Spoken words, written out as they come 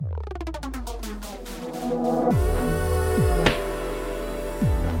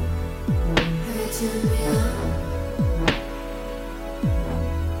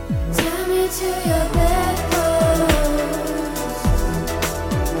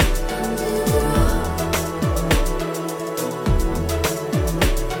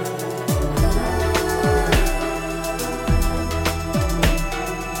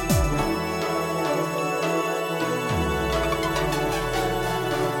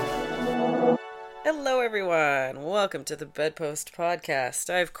Hello, everyone. Welcome to the Bedpost Podcast.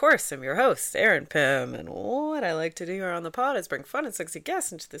 I, of course, am your host, Aaron Pym, and what I like to do here on the pod is bring fun and sexy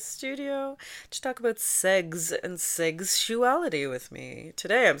guests into the studio to talk about segs and sexuality with me.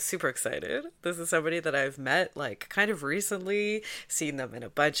 Today, I'm super excited. This is somebody that I've met, kind of recently, seen them in a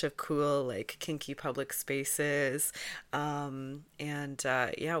bunch of cool, kinky public spaces,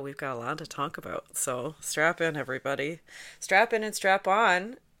 yeah, we've got a lot to talk about, so strap in, everybody. Strap in and strap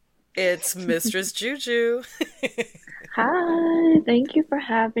on. It's Mistress Juju. Hi, thank you for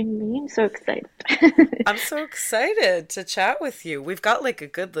having me. I'm so excited. I'm so excited to chat with you. We've got a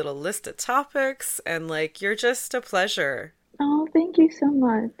good little list of topics and you're just a pleasure. Oh, thank you so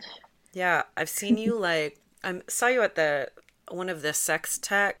much. Yeah, I've seen you I saw you at one of the sex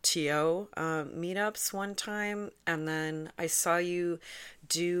tech TO meetups one time, and then I saw you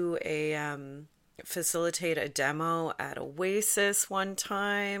do facilitate a demo at Oasis one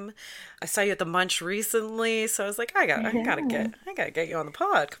time. I saw you at the Munch recently, so I was like, I gotta get you on the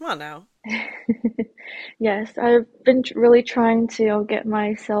pod. Come on now. Yes, I've been really trying to get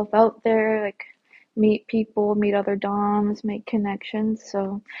myself out there, meet people, meet other doms, make connections.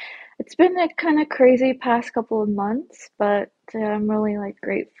 So it's been a kind of crazy past couple of months, but I'm really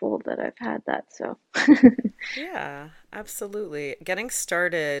grateful that I've had that. So Yeah, absolutely. Getting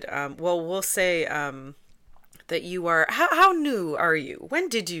started. We'll say that you are. How new are you? When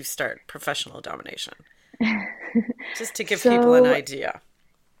did you start professional domination? Just to give people an idea.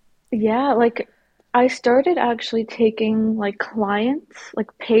 Yeah, I started actually taking clients,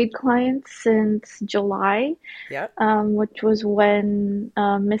 paid clients since July, Yep. which was when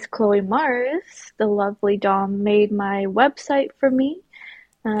Miss Chloe Mars, the lovely Dom, made my website for me.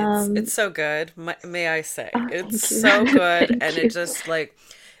 It's so good. May I say, Oh, it's thank you. so good, and Thank it you. just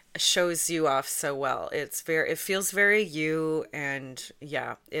shows you off so well. It feels very you, and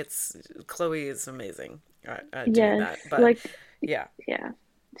yeah, Chloe is amazing at doing Yes, that. But yeah. yeah,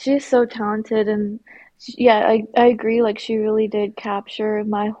 she's so talented, and yeah, I agree. She really did capture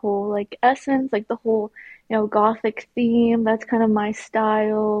my whole essence, the whole gothic theme. That's kind of my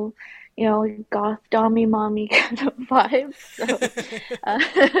style, goth dommy mommy kind of vibe. So, uh,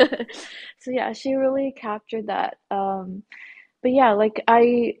 so yeah, she really captured that. But yeah,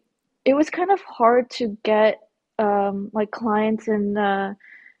 it was kind of hard to get clients and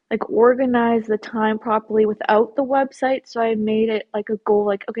organize the time properly without the website. So I made it a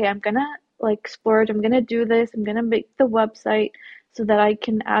goal, okay, I'm gonna splurge, I'm gonna do this, I'm gonna make the website so that I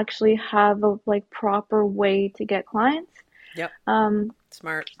can actually have a proper way to get clients. Yep. Um,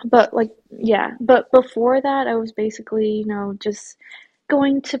 Smart. but yeah, but before that, I was basically, just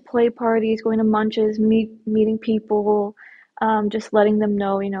going to play parties, going to munches, meeting people, just letting them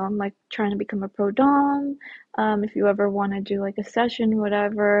know, I'm trying to become a pro dom. If you ever want to do a session,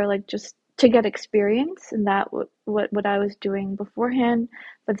 whatever, just to get experience, and that what I was doing beforehand.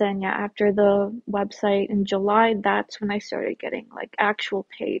 But then yeah, after the website in July, that's when I started getting actual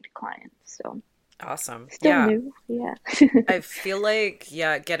paid clients. So Awesome. still Yeah. new, yeah. I feel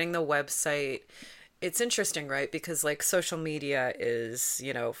yeah, getting the website, it's interesting, right? Because social media is,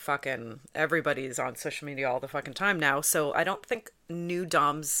 fucking everybody's on social media all the fucking time now. So I don't think new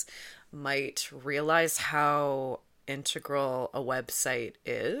doms might realize how integral a website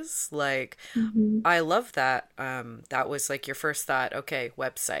is. Mhm. I love that. That was your first thought, okay,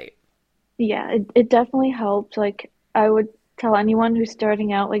 website. Yeah, it definitely helped. I would tell anyone who's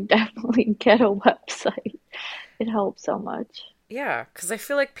starting out, definitely get a website. It helps so much. Yeah, because I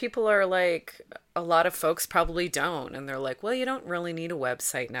feel like people are a lot of folks probably don't, and they're like, well, you don't really need a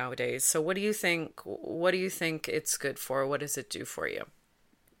website nowadays. So what do you think? What do you think it's good for? What does it do for you?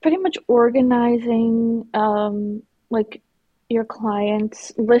 Pretty much organizing your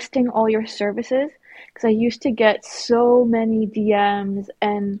clients, listing all your services. Because I used to get so many DMs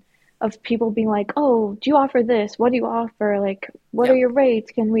and of people being like, "Oh, do you offer this? What do you offer? What are Yep. your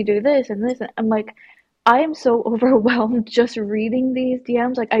rates? Can we do this and this?" And I'm like, I am so overwhelmed just reading these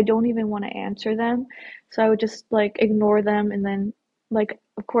DMs. I don't even want to answer them. So I would just ignore them, and then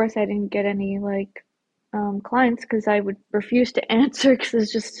of course I didn't get any clients because I would refuse to answer because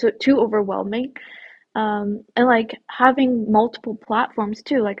it's just too overwhelming. And like having multiple platforms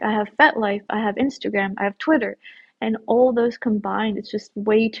too. Like I have FetLife, I have Instagram, I have Twitter, and all those combined, it's just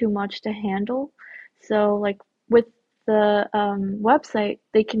way too much to handle. So like with the website,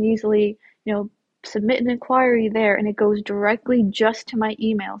 they can easily, you know, submit an inquiry there, and it goes directly just to my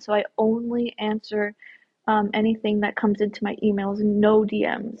email. So I only answer anything that comes into my emails, no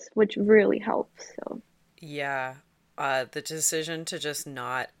DMs, which really helps. So Yeah. The decision to just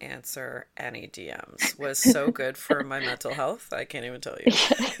not answer any DMs was so good for my mental health. I can't even tell you.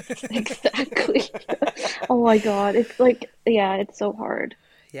 yes, exactly. Oh my God, it's like, yeah, it's so hard.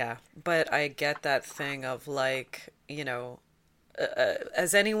 Yeah, but I get that thing of like,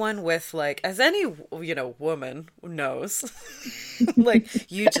 as anyone with like, as any, woman knows, like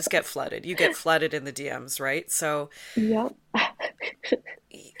you just get flooded. You get flooded in the DMs, right? So, Yep.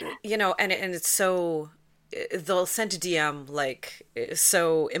 and it's so they'll send a DM like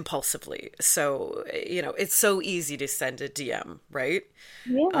so impulsively. So, it's so easy to send a DM, right?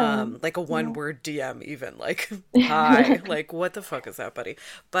 Yeah. Like a one Yeah. word DM, even like, hi, like, what the fuck is that, buddy?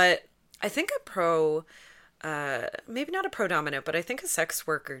 But I think maybe not a pro dominant, but I think a sex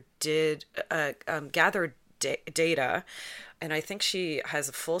worker did gather data. And I think she has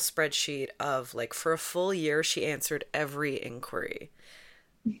a full spreadsheet of like for a full year, she answered every inquiry,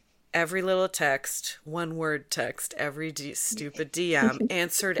 every little text, one word text, every stupid DM,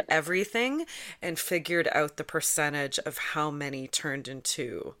 answered everything, and figured out the percentage of how many turned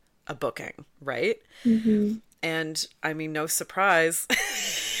into a booking, right? Hmm. And I mean, no surprise.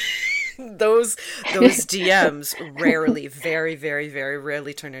 those those DMs rarely, very, very, very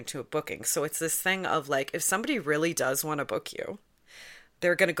rarely turn into a booking. So it's this thing of like, if somebody really does want to book you,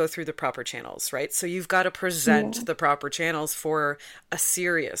 they're going to go through the proper channels, right? So you've got to Yeah. present the proper channels for a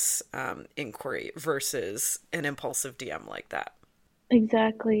serious inquiry versus an impulsive DM like that.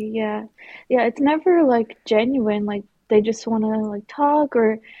 Exactly. Yeah. Yeah, it's never like genuine, like they just want to like talk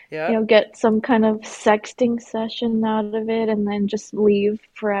or, Yeah. get some kind of sexting session out of it and then just leave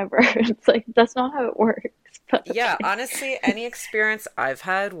forever. It's like that's not how it works. But Yeah, okay. honestly, any experience I've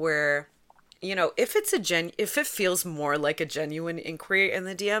had where, if it feels more like a genuine inquiry in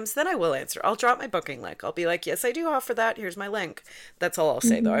the DMs, then I will answer. I'll drop my booking link. I'll be like, yes, I do offer that. Here's my link. That's all I'll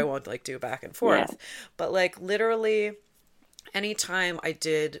say, though. I Hmm. won't like do back and Yeah. forth. But like literally anytime I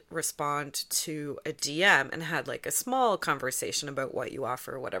did respond to a DM and had like a small conversation about what you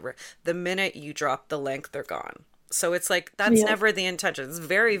offer or whatever, the minute you drop the link, they're gone. So it's like that's Yeah. never the intention. It's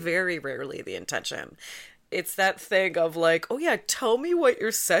very, very rarely the intention. It's that thing of like, oh yeah, tell me what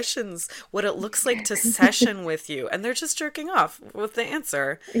it looks like to session with you. And they're just jerking off with the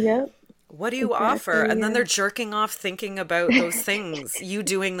answer. Yep. What do you offer? Exactly. And then Yeah. they're jerking off thinking about those things, you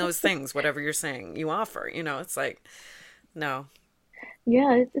doing those things, whatever you're saying you offer. It's like, no,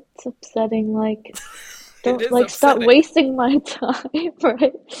 Yeah, it's upsetting. Like, it don't is like stop upsetting. wasting my time,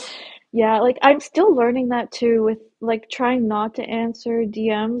 right? Yeah, like I'm still learning that too with like trying not to answer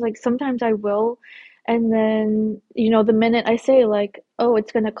DMs. Like sometimes I will, and then the minute I say like, "Oh,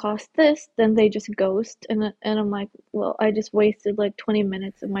 it's gonna cost this," then they just ghost, and I'm like, "Well, I just wasted like 20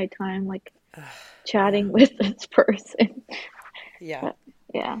 minutes of my time like Yeah. chatting with this person." Yeah. But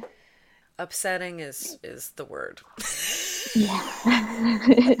yeah. Upsetting is the word. Yeah.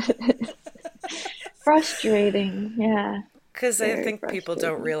 Frustrating. Yeah. Because I Very think people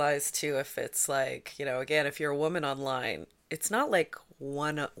don't frustrating. realize too, if it's like, again, if you're a woman online, it's not like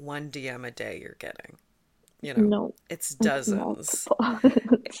one DM a day you're getting. You know, No, it's it's dozens multiple.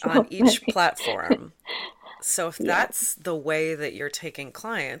 on So each many. platform. So if Yeah. that's the way that you're taking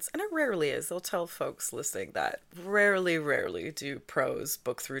clients, and it rarely is, they'll tell folks listening that rarely, rarely do pros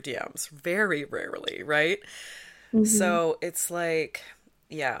book through DMs. Very rarely, right? Hmm. So it's like,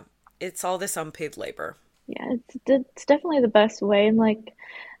 yeah, it's all this unpaid labor. Yeah, it's definitely the best way. And like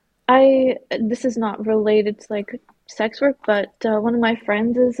I this is not related to like sex work, but one of my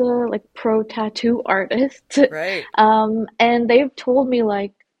friends is a like pro tattoo artist. Right. And they've told me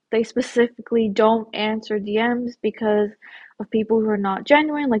like they specifically don't answer DMs because of people who are not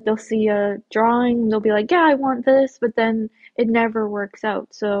genuine. Like they'll see a drawing, they'll be like, "Yeah, I want this," but then it never works out.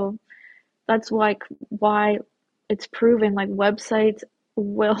 So that's like why it's proven like websites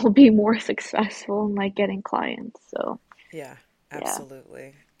will be more successful in like getting clients. So Yeah, yeah,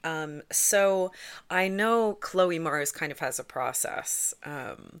 absolutely. So I know Chloe Mars kind of has a process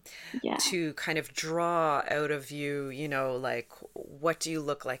yeah. to kind of draw out of you, like what do you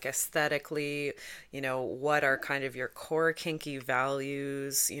look like aesthetically? What are kind of your core kinky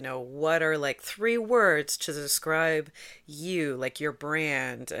values? What are like three words to describe you, like your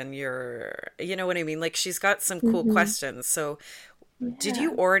brand and you know what I mean? Like she's got some cool Hmm. questions. So Did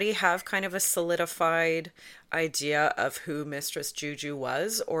you Yeah. already have kind of a solidified idea of who Mistress Juju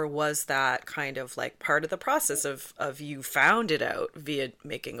was, or was that kind of like part of the process of you found it out via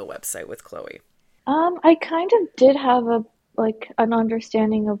making a website with Chloe? I kind of did have a like an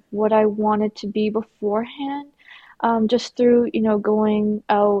understanding of what I wanted to be beforehand, just through, going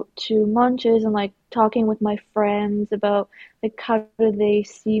out to munches and like talking with my friends about like how do they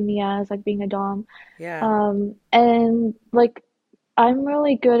see me as like being a dom. Yeah. And like I'm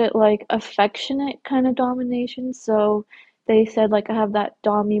really good at like affectionate kind of domination, so they said like I have that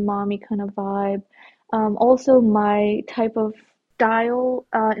dommy mommy kind of vibe. Also, my type of style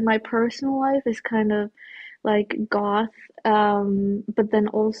in my personal life is kind of like goth, but then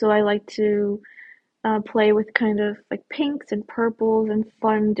also I like to play with kind of like pinks and purples and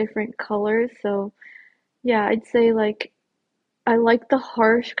fun different colors. So yeah, I'd say like I like the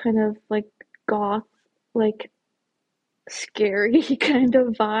harsh kind of like goth, like scary kind of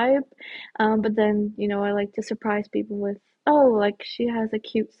vibe. But then, I like to surprise people with, oh, like she has a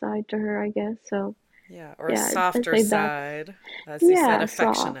cute side to her, I guess. So Yeah. Or a yeah, I'd softer say that's, side, as you said, yeah,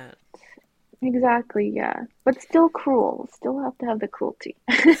 soft. affectionate. Exactly, yeah. But still cruel. Still have to have the cruelty.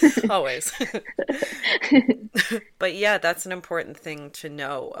 Always. But yeah, that's an important thing to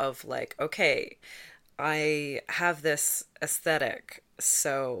know of like, okay, I have this aesthetic,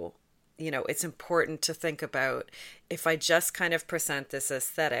 so it's important to think about if I just kind of present this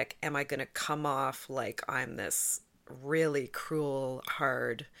aesthetic, am I going to come off like I'm this really cruel,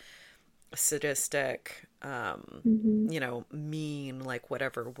 hard, sadistic, Hmm. mean, like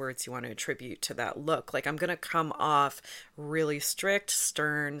whatever words you want to attribute to that look. Like I'm going to come off really strict,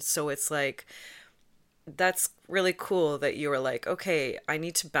 stern, so it's like that's really cool that you were like, okay, I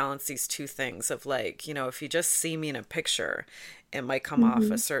need to balance these two things of like, if you just see me in a picture, it might come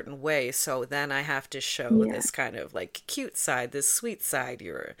off a Hmm. certain way. So then I have to show Yeah. this kind of like cute side, this sweet side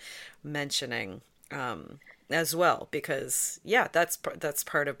you're mentioning as well, because yeah, that's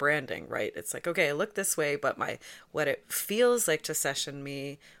part of branding, right? It's like, okay, I look this way, but my what it feels like to session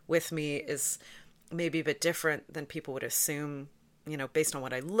me with me is maybe a bit different than people would assume, based on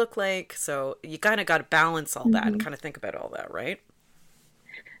what I look like. So you kind of got to balance all that and Hmm. kind of think about all that, right?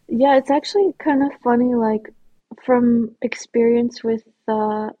 Yeah, it's actually kind of funny, like from experience with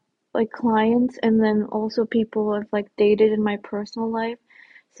like clients and then also people I've like dated in my personal life.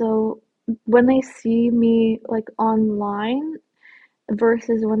 So when they see me like online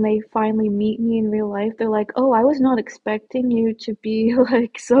versus when they finally meet me in real life, they're like, "Oh, I was not expecting you to be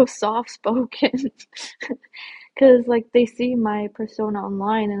like so soft spoken." Because like they see my persona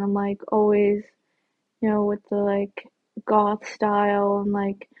online and I'm like always with the like goth style and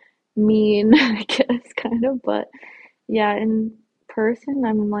like mean, I guess, kind of. But yeah, in person,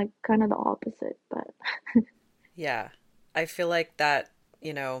 I'm like kind of the opposite. But Yeah. I feel like that,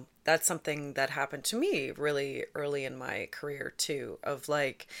 that's something that happened to me really early in my career too, of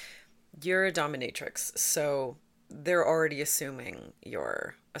like, you're a dominatrix, so they're already assuming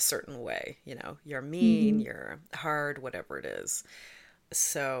you're a certain way, you're mean, hmm. you're hard, whatever it is.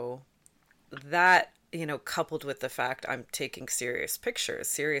 So that coupled with the fact I'm taking serious pictures,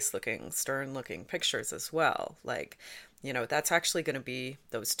 serious looking, stern looking pictures as well, like that's actually going to be,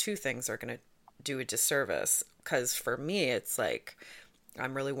 those two things are going to do a disservice, because for me it's like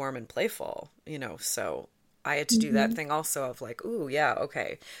I'm really warm and playful, so I had to do that Hmm. thing also of like, ooh, yeah,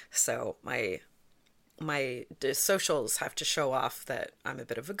 okay, so my socials have to show off that I'm a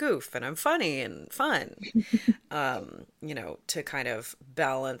bit of a goof and I'm funny and fun, to kind of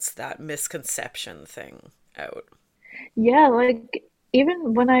balance that misconception thing out. Yeah, like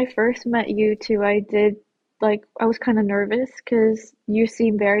even when I first met you two, I did like I was kind of nervous because you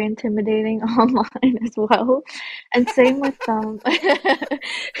seem very intimidating online as well. And same with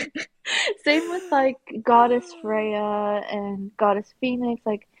same with like Goddess Freya and Goddess Phoenix.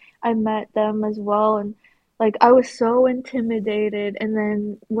 Like I met them as well, and like I was so intimidated. And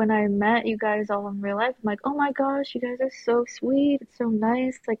then when I met you guys all in real life, I'm like, oh my gosh, you guys are so sweet. It's so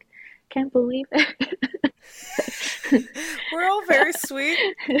nice. Like, can't believe We're all very sweet,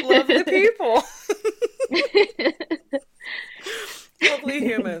 lovely people. Lovely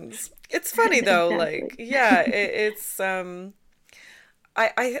humans. It's funny though, like, Exactly. yeah, it's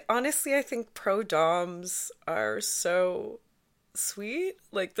I honestly I think pro doms are so sweet.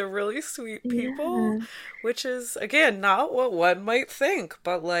 Like they're really sweet people, Yeah. which is again not what one might think,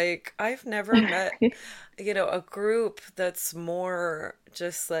 but like I've never met, a group that's more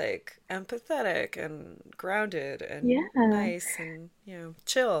just like empathetic and grounded and Yeah. nice and,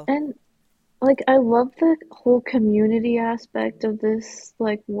 chill. And like I love the whole community aspect of this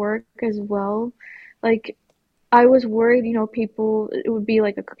like work as well. Like I was worried, people, it would be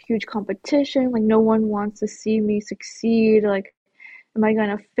like a huge competition, like no one wants to see me succeed, like am I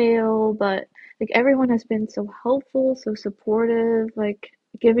gonna fail? But like everyone has been so helpful, so supportive, like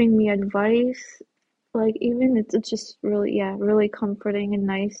giving me advice. Like even it's just really, yeah, really comforting and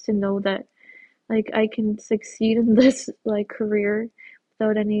nice to know that like I can succeed in this like career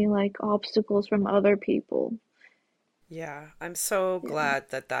without any like obstacles from other people. Yeah, I'm so Yeah. glad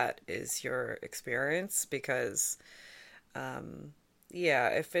that that is your experience because um yeah,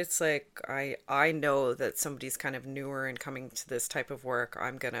 if it's like I know that somebody's kind of newer and coming to this type of work,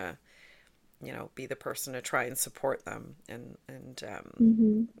 I'm gonna, be the person to try and support them and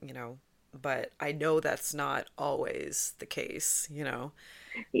Hmm. you know, but I know that's not always the case.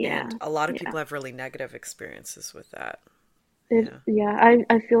 And Yeah. a lot of Yeah. people have really negative experiences with that. It, Yeah. yeah,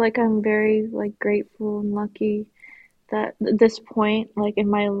 I feel like I'm very like grateful and lucky that this point like in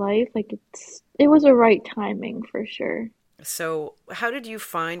my life like it was a right timing for sure. So, how did you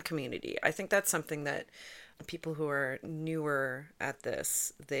find community? I think that's something that people who are newer at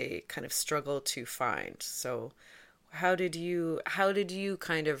this, they kind of struggle to find. So, how did you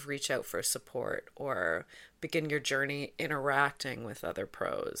kind of reach out for support or begin your journey interacting with other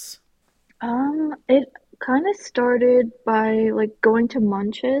pros? It kind of started by like going to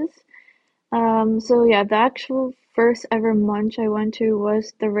munches. So yeah, the actual first ever munch I went to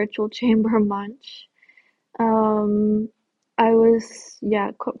was the Ritual Chamber Munch. Um, I was,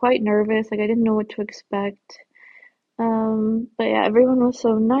 yeah, qu quite nervous. Like I didn't know what to expect. But yeah, everyone was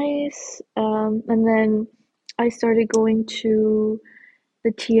so nice. And then I started going to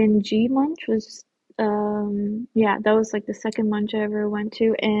the TNG munch was, yeah, that was like the second munch I ever went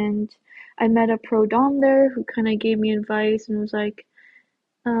to, and I met a pro dom there who kind of gave me advice and was like,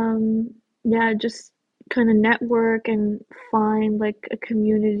 um, yeah, just kind of network and find like a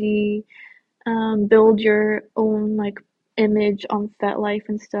community, build your own like image on FetLife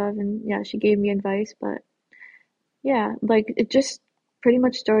and stuff. And yeah, she gave me advice, but yeah, like it just pretty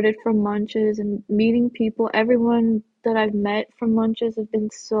much started from munches and meeting people. Everyone that I've met from munches have been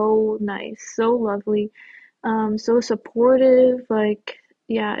so nice, so lovely, so supportive. Like,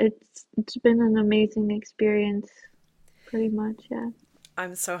 yeah, it's been an amazing experience, pretty much. Yeah.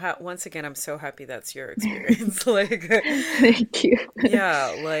 I'm so once again, I'm so happy that's your experience. Like, Thank you. yeah,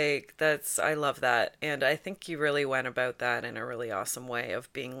 like I love that. And I think you really went about that in a really awesome way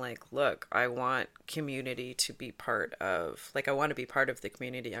of being like, look, I want community to be part of, like, I want to be part of the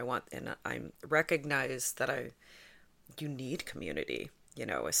community. And I'm recognize that you need community,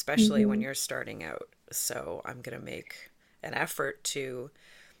 especially when Hmm. you're starting out. So I'm going to make an effort to,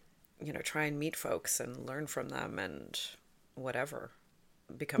 try and meet folks and learn from them and whatever,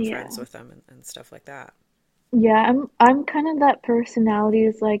 become friends Yeah. with them and stuff like that. Yeah, I'm kind of that personality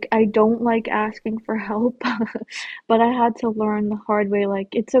is like I don't like asking for help, but I had to learn the hard way like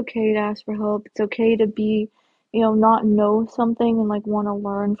it's okay to ask for help. It's okay to be, not know something and like want to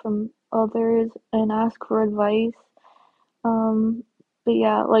learn from others and ask for advice. Um, but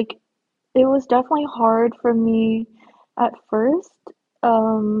yeah, like it was definitely hard for me at first,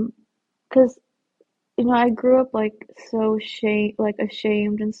 um, 'cause I grew up like so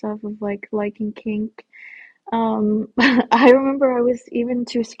ashamed and stuff of like liking kink. I remember I was even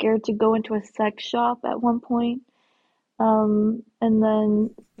too scared to go into a sex shop at one point. And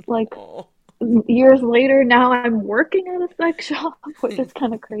then like Oh. years later, now I'm working at a sex shop, which is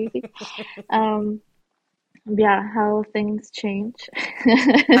kind of crazy. Um, yeah, how things change.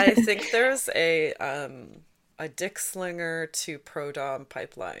 I think there's a dick slinger to pro dom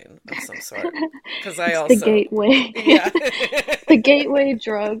pipeline of some sort. Because I It's the also, gateway. yeah, The gateway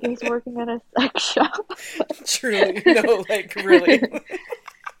drug is working at a sex shop. truly, no, like really.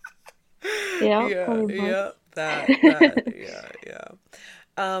 Yeah, Yeah, pretty much. yeah, that, yeah, yeah.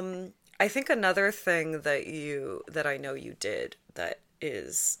 I think another thing that I know you did that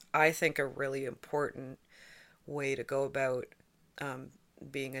is, I think, a really important way to go about um,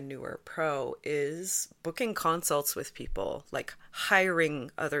 being a newer pro is booking consults with people, like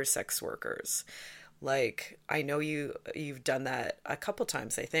hiring other sex workers. Like I know you've done that a couple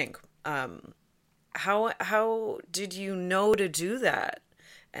times, I think. How did you know to do that?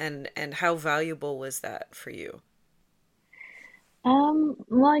 And how valuable was that for you?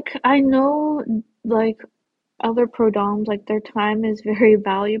 Like I know like other pro doms, like their time is very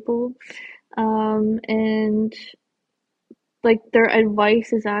valuable. And like their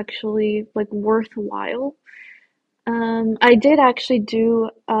advice is actually like worthwhile. I did actually do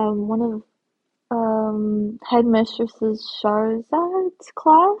one of headmistress's Charzad's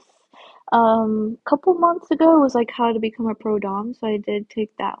class couple months ago. It was like how to become a pro dom, so I did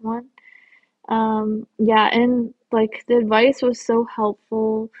take that one. Yeah, and like the advice was so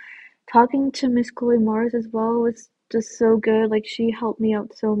helpful. Talking to Miss Chloe Mars as well was just so good. Like she helped me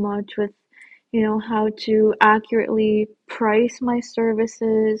out so much with, how to accurately price my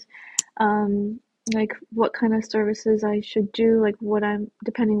services, um, like what kind of services I should do, like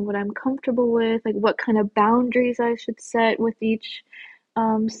depending what I'm comfortable with, like what kind of boundaries I should set with each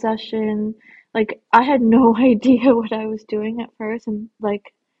session. Like I had no idea what I was doing at first, and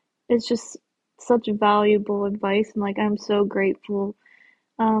like it's just such valuable advice, and like I'm so grateful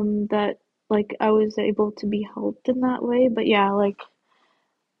that like I was able to be helped in that way. But yeah, like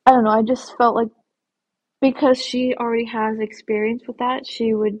I don't know, I just felt like because she already has experience with that,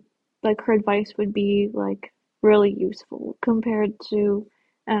 she would like her advice would be like really useful compared to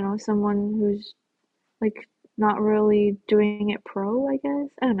I don't know, someone who's like not really doing it pro, I guess.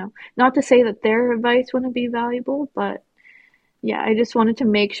 I don't know. Not to say that their advice wouldn't be valuable, but yeah, I just wanted to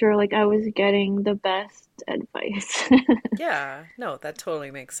make sure like I was getting the best advice. Yeah, no, that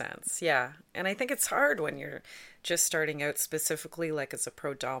totally makes sense. Yeah. And I think it's hard when you're just starting out specifically like as a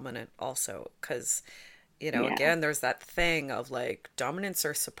pro dominant also, because, Yeah. again, there's that thing of like dominants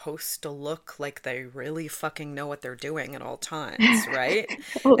are supposed to look like they really fucking know what they're doing at all times, right?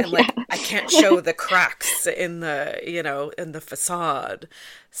 Oh And yeah. like I can't show the cracks in in the facade,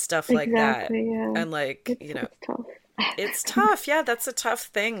 stuff like that. Exactly, yeah. And like, It's tough. it's tough. Yeah, that's a tough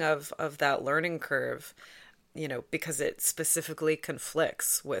thing of that learning curve, because it specifically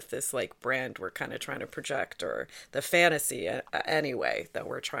conflicts with this like brand we're kind of trying to project or the fantasy anyway that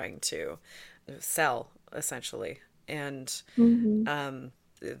we're trying to sell essentially. And Hmm.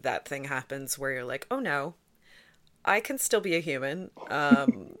 that thing happens where you're like, oh no, I can still be a human. I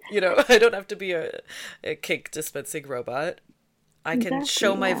don't have to be a cake dispensing robot. I can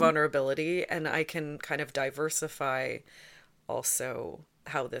show Exactly, my yeah. vulnerability and I can kind of diversify also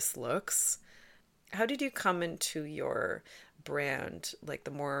how this looks. How did you come into your brand, like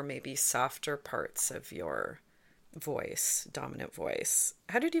the more maybe softer parts of your voice, dominant voice?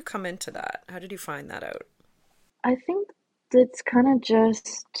 How did you come into that? How did you find that out? I think that's kind of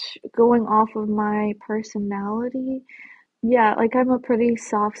just going off of my personality. Yeah, like I'm a pretty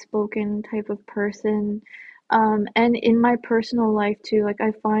soft-spoken type of person. And in my personal life too, like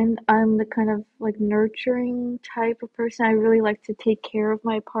I find I'm the kind of like nurturing type of person. I really like to take care of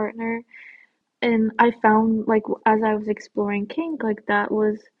my partner. And I found like as I was exploring kink, like that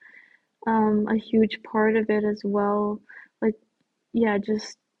was a huge part of it as well. Like, yeah,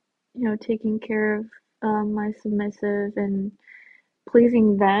 just, taking care of my submissive and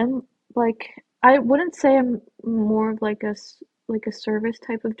pleasing them. Like, I wouldn't say I'm more of like like a service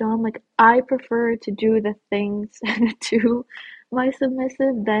type of dom. Like, I prefer to do the things to my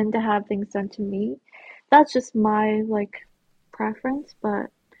submissive than to have things done to me. That's just my like preference, but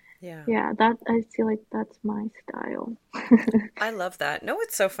Yeah. yeah, that I feel like that's my style. I love that. No,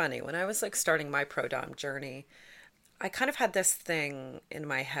 it's so funny. When I was like starting my pro dom journey, I kind of had this thing in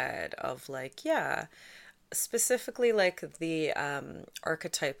my head of like, yeah, specifically like the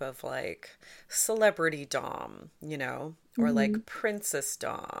archetype of like celebrity dom, or Hmm. like princess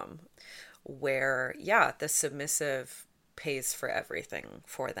dom, where yeah, the submissive pays for everything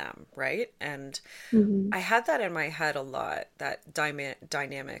for them, right? And Hmm. I had that in my head a lot, that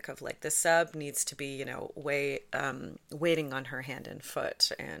dynamic of like the sub needs to be, waiting on her hand and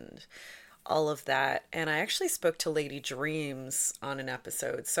foot and all of that. And I actually spoke to Lady Dreams on an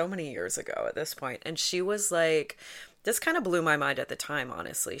episode so many years ago at this point, and she was like, this kind of blew my mind at the time,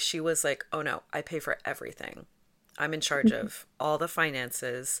 honestly. She was like, oh no, I pay for everything. I'm in charge of all the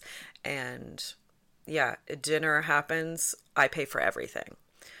finances, and yeah, dinner happens, I pay for everything.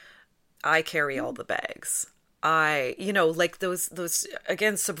 I carry all the bags. Like those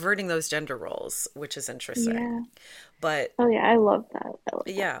again, subverting those gender roles, which is interesting. Yeah. But Oh yeah, I love that. I love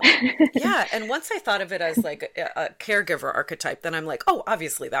yeah. that. Yeah, and once I thought of it as like a caregiver archetype, then I'm like, oh,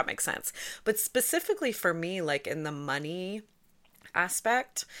 obviously that makes sense. But specifically for me, like in the money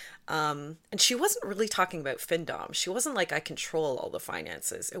aspect, and she wasn't really talking about FinDom. She wasn't like I control all the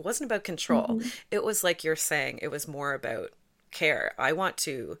finances. It wasn't about control. Hmm. It was like you're saying, it was more about care. I want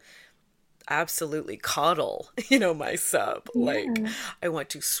to absolutely coddle, my sub. Like Yeah. I want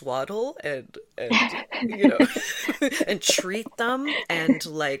to swaddle and you know and treat them and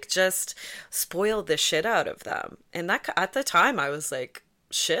like just spoil the shit out of them. And that at the time I was like,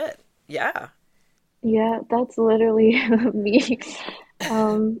 shit. Yeah. Yeah, that's literally me.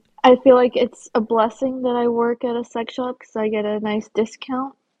 I feel like it's a blessing that I work at a sex shop because I get a nice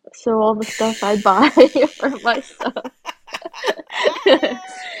discount. So all the stuff I buy for myself.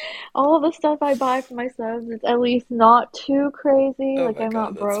 all the stuff I buy for myself is at least not too crazy. Oh Like my I'm God,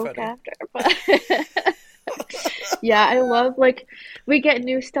 not that's broke funny. after, but yeah, I love like we get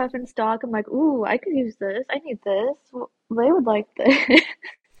new stuff in stock. I'm like, ooh, I could use this. I need this. They would like this.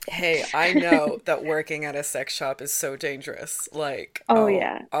 Hey, I know that working at a sex shop is so dangerous. Like, Oh oh,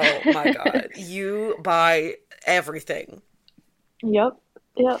 yeah. oh my God. You buy everything. Yep.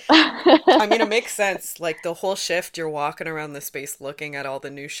 Yep. I mean, it makes sense. Like the whole shift, you're walking around the space looking at all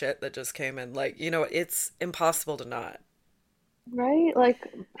the new shit that just came in. Like, it's impossible to not. Right? Like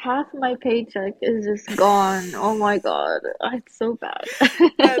half my paycheck is just gone. Oh my God. It's so bad.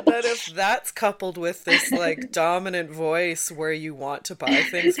 And then if that's coupled with this like dominant voice where you want to buy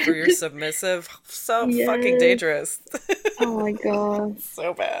things for your submissive, so fucking Yes. dangerous. Oh my God.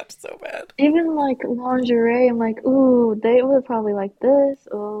 So bad, so bad. Even like lingerie, I'm like, ooh, they would probably like this.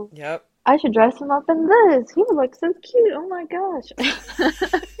 Oh, Yep. I should dress him up in this. He would look so cute. Oh my gosh.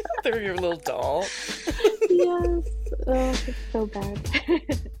 They're your little doll. Yes. Oh, it's so bad.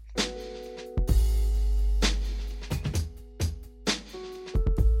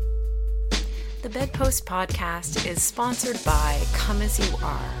 The Bedpost podcast is sponsored by Come As You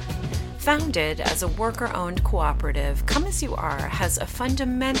Are. Founded as a worker-owned cooperative, Come As You Are has a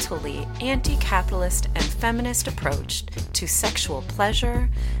fundamentally anti-capitalist and feminist approach to sexual pleasure,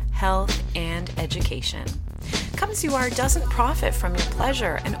 health, and education. Come As You Are doesn't profit from your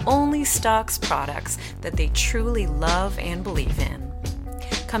pleasure and only stocks products that they truly love and believe in.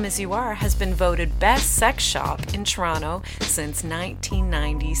 Come As You Are has been voted best sex shop in Toronto since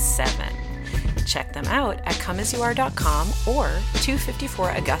 1997. Check them out at comeasyouare.com or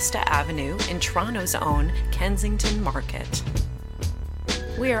 254 Augusta Avenue in Toronto's own Kensington Market.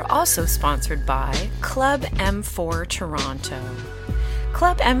 We are also sponsored by Club M4 Toronto.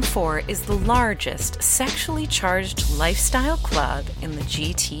 Club M4 is the largest sexually charged lifestyle club in the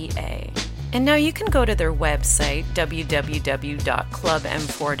GTA. And now you can go to their website,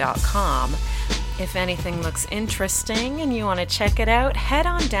 www.clubm4.com. If anything looks interesting and you want to check it out, head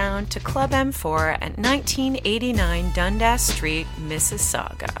on down to Club M4 at 1989 Dundas Street,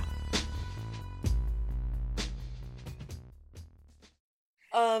 Mississauga.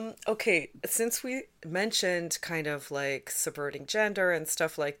 Okay, since we mentioned kind of like subverting gender and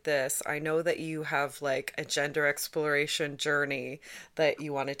stuff like this, I know that you have like a gender exploration journey that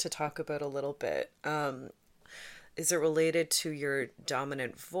you wanted to talk about a little bit. Is it related to your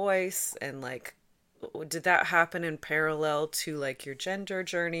dominant voice and like did that happen in parallel to like your gender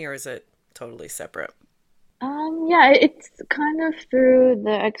journey or is it totally separate? Yeah, it's kind of through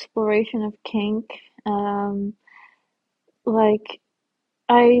the exploration of kink. Um, like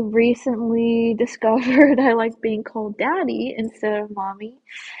I recently discovered I like being called daddy instead of mommy,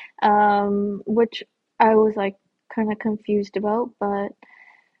 which I was like kind of confused about, but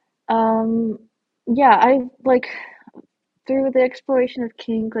um, yeah, I like through the exploration of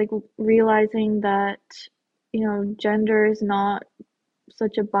kink, like realizing that, gender is not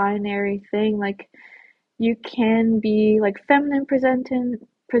such a binary thing. Like you can be like feminine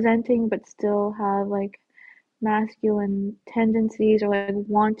presenting, but still have like masculine tendencies or like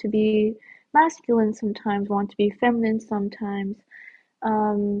want to be masculine sometimes, want to be feminine sometimes.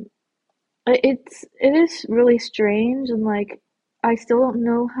 Um, it is really strange and like I still don't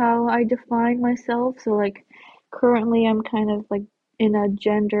know how I define myself. So like currently I'm kind of like in a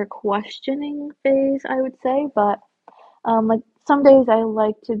gender questioning phase, I would say, but like some days I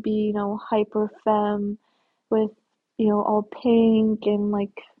like to be, hyper femme with, all pink and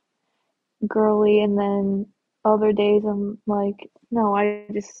like girly, and then other days I'm like, no, I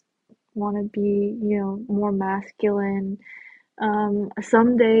just want to be, more masculine.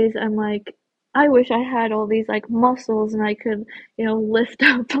 Some days I'm like, I wish I had all these like muscles and I could, lift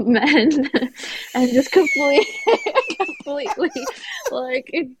up men and just completely like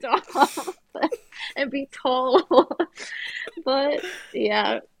exhaust and be tall. But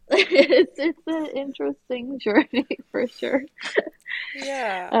yeah, it's an interesting journey for sure.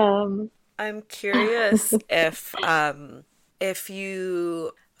 Yeah. Um, I'm curious if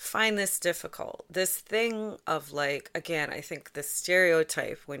you find this difficult. This thing of like again, I think the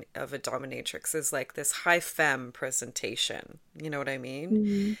stereotype when of a dominatrix is like this high femme presentation. You know what I mean?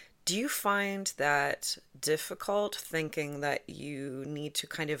 mm, Do you find that difficult thinking that you need to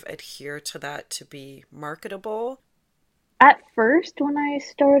kind of adhere to that to be marketable? at first, when I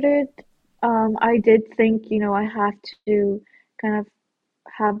started, I did think, I have to kind of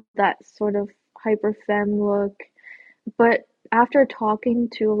have that sort of hyper femme look. But after talking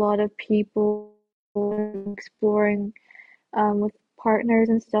to a lot of people and exploring with partners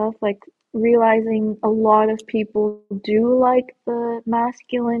and stuff, like realizing a lot of people do like the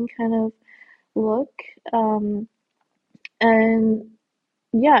masculine kind of look. Um, and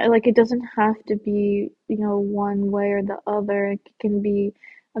yeah, like it doesn't have to be, one way or the other. It can be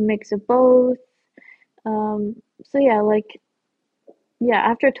a mix of both. So yeah, like yeah,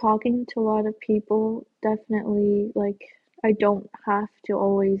 after talking to a lot of people, definitely like I don't have to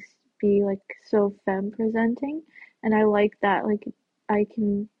always be like so femme presenting, and I like that like I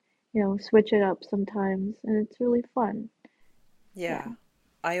can, switch it up sometimes, and it's really fun. Yeah. Yeah.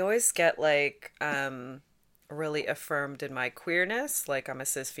 I always get like really affirmed in my queerness, like I'm a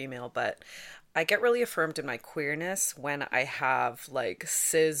cis female, but I get really affirmed in my queerness when I have like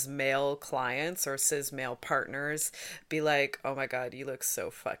cis male clients or cis male partners be like, "Oh my God, you look so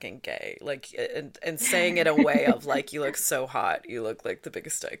fucking gay." Like and saying it in a way of like, "You look so hot. You look like the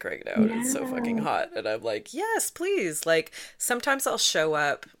biggest dyke right now. It's so fucking Yeah. hot." And I'm like, "Yes, please." Like sometimes I'll show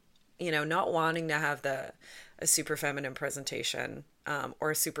up, not wanting to have the a super feminine presentation,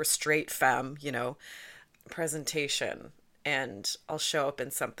 or a super straight femme, presentation. And I'll show up in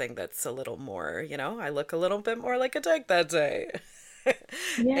something that's a little more, I look a little bit more like a dyke that day.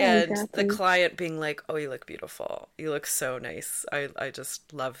 Yeah, And the exactly. client being like, "Oh, you look beautiful. You look so nice. I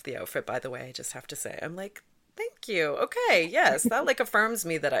just love the outfit, by the way. I just have to say." I'm like, "Thank you. Okay, yes, that like affirms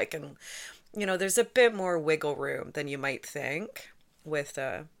me that I can, there's a bit more wiggle room than you might think with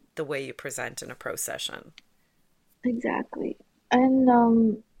the way you present in a pro session." Exactly.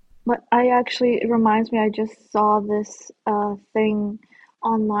 And but I actually it reminds me I just saw this thing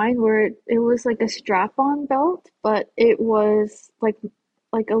online where it was like a strap-on belt, but it was like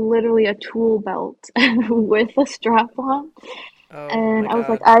a literally a tool belt with a strap on. Oh And my I was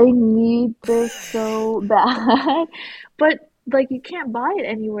like, God. I need this so bad. But like you can't buy it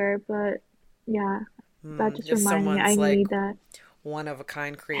anywhere, but yeah, that just Just reminded me I someone's like need that. one of a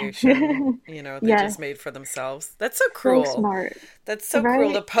kind creation, they Yes, just made for themselves. That's so so cruel. smart, That's so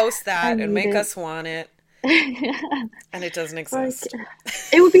cruel to right? post I that and need make it. us want it, and it doesn't Like exist.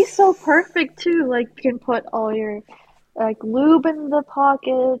 it would be so perfect too. Like you can put all your like lube in the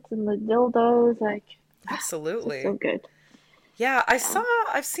pockets and the dildos. Like it's just so Absolutely. good. Yeah, Yeah.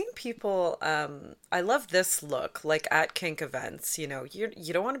 I've seen people, I love this look, like at kink events, you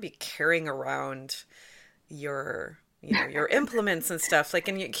don't want to be carrying around your your implements and stuff, like,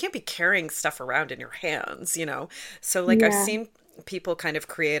 and you can't be carrying stuff around in your hands, so like I've Yeah. seen people kind of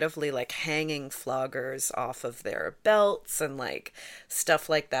creatively like hanging floggers off of their belts and like stuff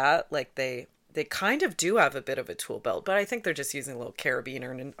like that, like they kind of do have a bit of a tool belt, but I think they're just using a little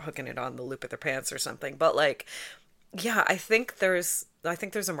carabiner and hooking it on the loop of their pants or something. But like, yeah, I think there's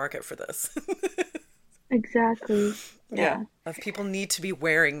a market for this. Exactly. Yeah, Yeah. of people need to be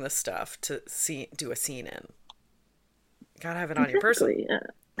wearing the stuff to do a scene in. Gotta have it on your person. Exactly. Yeah.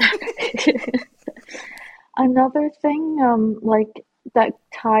 Another thing, like that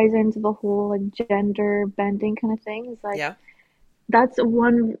ties into the whole like gender bending kind of thing is like Yeah. that's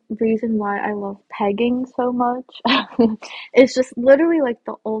one reason why I love pegging so much. It's just literally like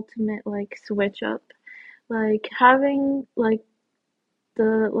the ultimate like switch up. Like having like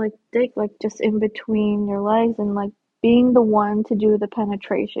the like dick like just in between your legs and like being the one to do the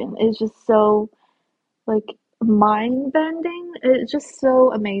penetration is just so like mind bending. It's just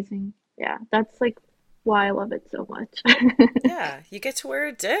so amazing. Yeah, that's like why I love it so much. Yeah, you get to wear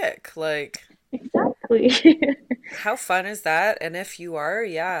a dick. Like, Exactly. how fun is that? And if you are,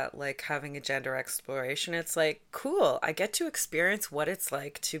 yeah, like having a gender exploration, it's like, cool. I get to experience what it's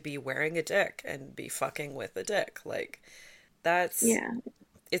like to be wearing a dick and be fucking with a dick. Like, that's Yeah.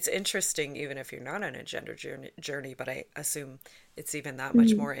 it's interesting even if you're not on a gender journey, but I assume it's even that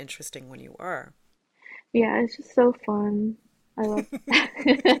much Mhm. more interesting when you are. Yeah, it's just so fun. I love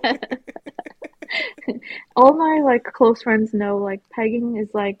all my like close friends know like pegging is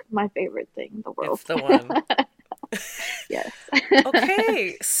like my favorite thing in the world. It's the one. Yes.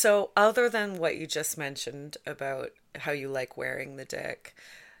 Okay, so other than what you just mentioned about how you like wearing the dick,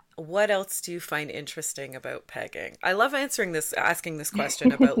 what else do you find interesting about pegging? I love asking this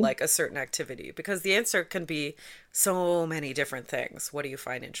question about like a certain activity because the answer can be so many different things. What do you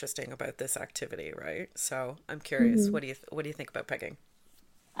find interesting about this activity, right? So I'm curious. Mhm. What do you think about pegging?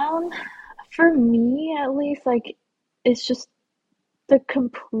 Um, for me at least, like it's just the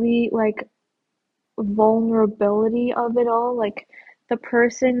complete like vulnerability of it all. Like the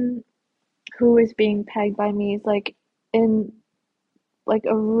person who is being pegged by me is like in like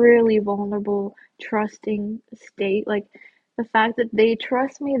a really vulnerable, trusting state. Like the fact that they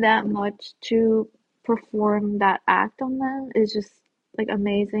trust me that much to perform that act on them is just like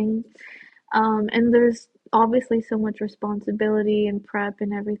amazing. And there's obviously so much responsibility and prep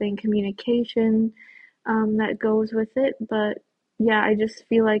and everything, communication that goes with it. But yeah, I just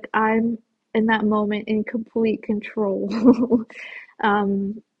feel like I'm in that moment in complete control.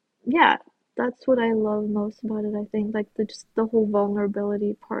 um, yeah, that's what I love most about it. I think like the just the whole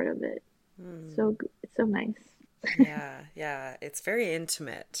vulnerability part of it. Hmm. It's so nice. Yeah, yeah. It's very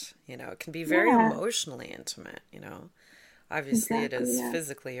intimate, It can be very Yeah, emotionally intimate. Obviously, it exactly. is Yeah.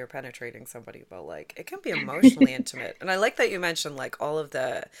 physically you're penetrating somebody, but like it can be emotionally intimate. And I like that you mentioned like all of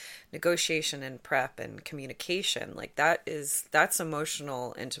the negotiation and prep and communication. Like that's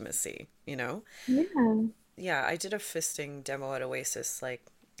emotional intimacy. Yeah. Yeah, I did a fisting demo at Oasis like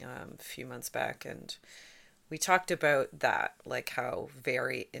a few months back, and we talked about that, like how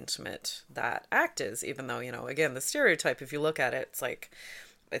very intimate that act is, even though, again, the stereotype, if you look at it, it's like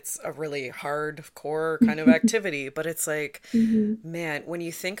it's a really hardcore kind of activity, but it's like, hmm man, when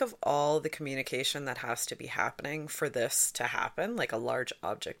you think of all the communication that has to be happening for this to happen, like a large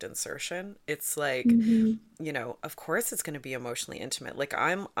object insertion, it's like, hmm of course it's going to be emotionally intimate. Like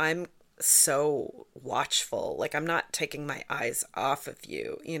I'm so watchful. Like I'm not taking my eyes off of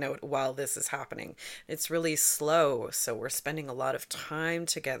you, while this is happening. It's really slow, so we're spending a lot of time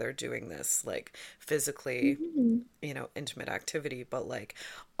together doing this like physically, hmm intimate activity, but like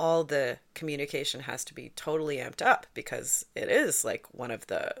all the communication has to be totally amped up because it is like one of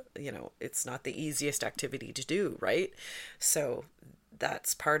the, it's not the easiest activity to do, right? So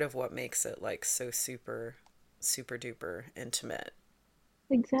that's part of what makes it like so super, super duper intimate.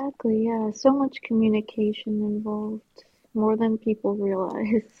 Exactly. Yeah. So much communication involved, more than people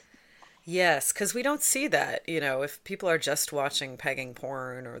realize. Yes, because we don't see that, if people are just watching pegging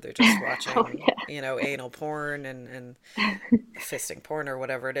porn or they're just Oh watching, anal porn and fisting porn or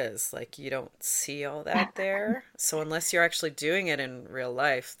whatever it is, like you don't see all yeah. that there. So unless you're actually doing it in real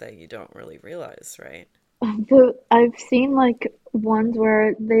life, that you don't really realize, right? I've seen like ones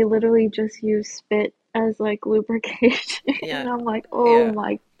where they literally just use spit as like lubrication, Yeah, and I'm like, yeah, oh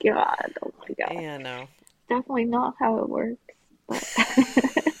my god, yeah, no. definitely not how it works. But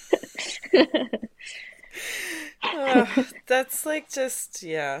Uh, that's like just,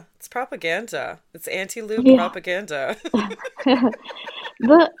 yeah, it's propaganda. It's anti-lube yeah, propaganda.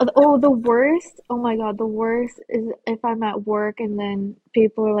 the worst, oh my God, the worst is if I'm at work and then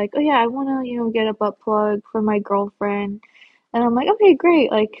people are like, oh yeah, I wanna, get a butt plug for my girlfriend. And I'm like, okay,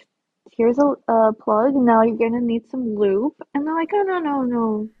 great. Like, here's a plug. Now you're gonna need some lube. And they're like, oh no, no,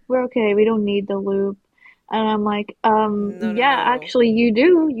 no, we're okay. We don't need the lube. And I'm like, No, no, yeah, no. actually you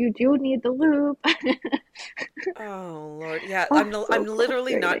do. You do need the lube. Oh Lord, yeah. Oh, I'm so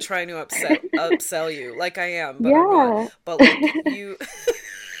literally not frustrating. trying to upsell you, like I am, but I'm not. Yeah. But like you,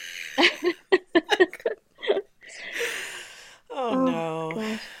 oh Oh no,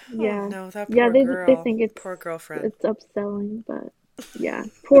 gosh, oh yeah, no, that yeah. poor They girl, think poor girlfriend. it's upselling, but yeah,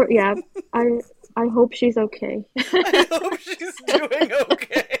 poor yeah. I I hope she's okay. I hope she's doing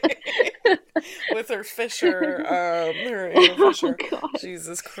okay with her Fisher, her anal Oh Fisher. God.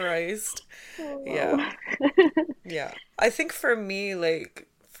 Jesus Christ. Oh Yeah, yeah. I think for me, like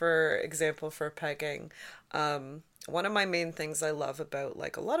for example, for pegging, one of my main things I love about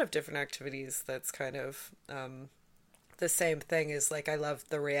like a lot of different activities that's kind of the same thing is like I love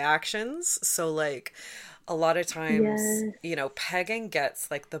the reactions. So like a lot of times, yes. pegging gets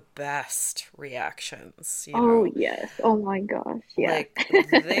like the best reactions, Oh yes. Oh my gosh. Yeah. like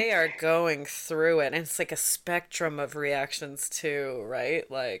they are going through it and it's like a spectrum of reactions too, right?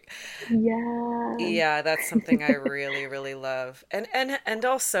 Like Yeah. yeah, that's something I really really love. And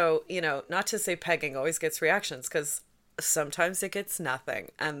also, not to say pegging always gets reactions cuz sometimes it gets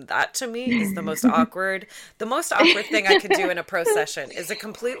nothing. And that to me is the most awkward thing I could do in a pro session is a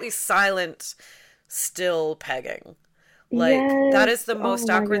completely silent still pegging. Like that Yes. is the Oh most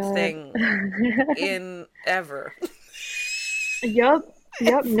my awkward God. thing in ever. Yup.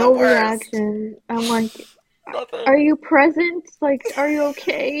 Yup. It's the No worst. reaction. I'm like, Nothing. are you present? Like, are you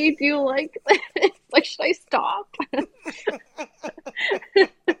okay? Do you like like should I stop?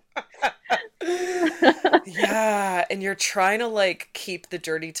 Yeah, and you're trying to like keep the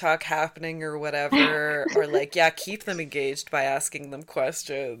dirty talk happening or whatever, or like, yeah, keep them engaged by asking them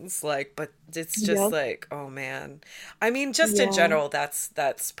questions. Like, but it's just Yep. like, oh man. I mean, just in Yeah. general, that's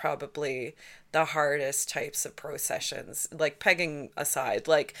probably the hardest types of pro sessions. Like pegging aside,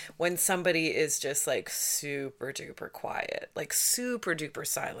 like when somebody is just like super duper quiet, like super duper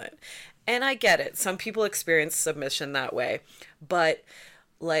silent. And I get it. Some people experience submission that way, but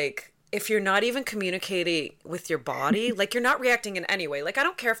like if you're not even communicating with your body, like you're not reacting in any way. Like I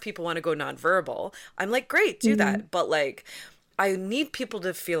don't care if people want to go nonverbal. I'm like, great, do hmm that. But like I need people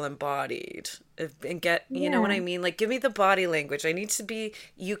to feel embodied and get, you know what I Yeah. mean? Like, give me the body language. I need to be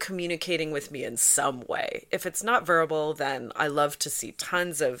you communicating with me in some way. If it's not verbal, then I love to see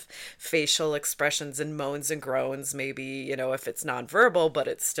tons of facial expressions and moans and groans. Maybe, you know, if it's nonverbal, but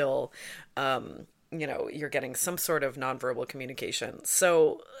it's still, you know, you're getting some sort of nonverbal communication.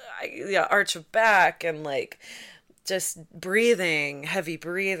 So, yeah, arch of back and like just breathing, heavy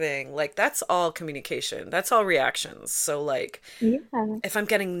breathing, like that's all communication. That's all reactions. So, like, Yeah. if I'm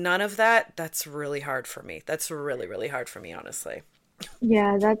getting none of that, that's really hard for me. That's really, really hard for me, honestly.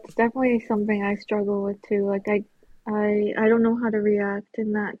 Yeah, that's definitely something I struggle with too. Like I don't know how to react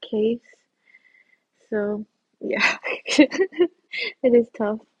in that case. So, yeah. It is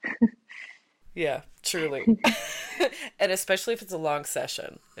tough. Yeah, truly. And especially if it's a long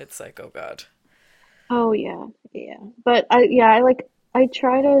session, it's like, oh God. Oh yeah, yeah. But I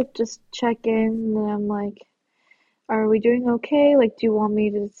try to just check in and I'm like, are we doing okay? Like, do you want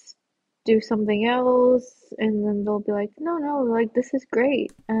me to do something else? And then they'll be like, no, no, like this is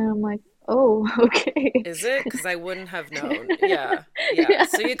great. And I'm like, oh, okay. Is it? Because I wouldn't have known. Yeah, yeah. Yeah,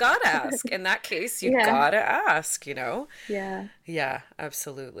 So you gotta ask. In that case, you yeah, gotta ask, you know? yeah, Yeah,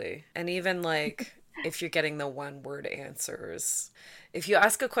 absolutely. And even like if you're getting the one word answers, if you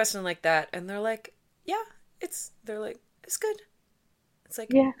ask a question like that and they're like, yeah, they're like, it's good. It's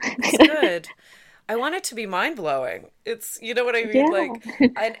like, yeah, it's good. I want it to be mind blowing. It's, you know what I mean? yeah, Like,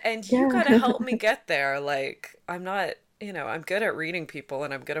 and you yeah. gotta help me get there. Like, I'm not, you know, I'm good at reading people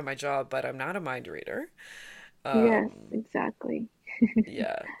and I'm good at my job, but I'm not a mind reader. Yes, Um, exactly.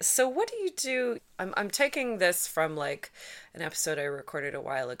 yeah. So what do you do? I'm taking this from like an episode I recorded a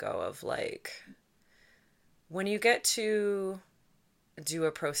while ago of like when you get to do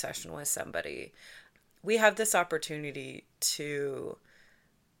a pro session with somebody, we have this opportunity to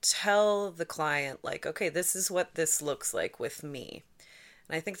tell the client like, okay, this is what this looks like with me.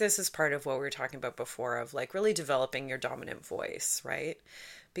 And I think this is part of what we were talking about before of like really developing your dominant voice, right?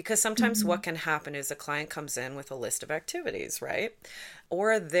 Because sometimes Hmm. what can happen is a client comes in with a list of activities, right?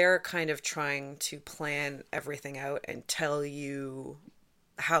 Or they're kind of trying to plan everything out and tell you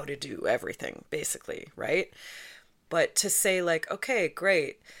how to do everything, basically, right? But to say, like, okay,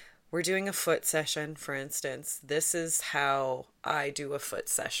 great, we're doing a foot session, for instance. This is how I do a foot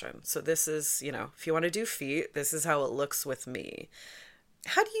session. So, this is, you know, if you want to do feet, this is how it looks with me.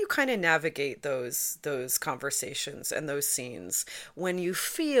 How do you kind of navigate those conversations and those scenes when you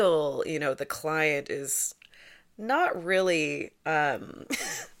feel, you know, the client is not really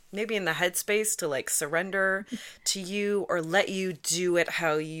maybe in the headspace to like surrender to you or let you do it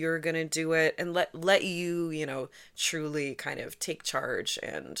how you're going to do it and let you, you know, truly kind of take charge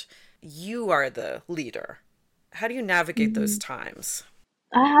and you are the leader. How do you navigate those Hmm. times?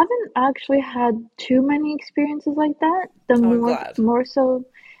 I haven't actually had too many experiences like that. The Oh, I'm glad. more so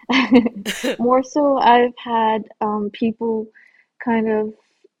more so I've had people kind of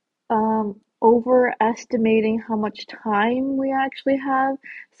overestimating how much time we actually have.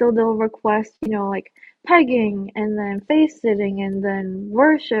 So they'll request, like pegging and then face sitting and then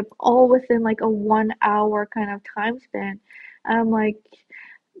worship all within like a 1 hour kind of time span. I'm like,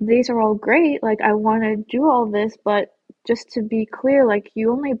 these are all great. Like, I want to do all this, but just to be clear, like,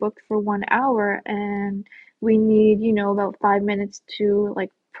 you only booked for 1 hour and we need, about 5 minutes to like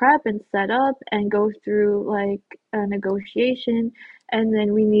prep and set up and go through like a negotiation. And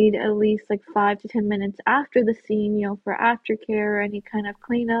then we need at least like 5 to 10 minutes after the scene, for aftercare or any kind of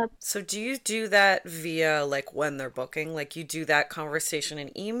cleanup. So do you do that via like when they're booking? Like you do that conversation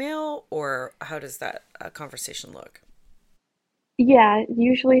in email or how does that conversation look? Yeah,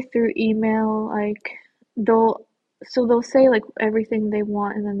 usually through email, like they'll they'll say like everything they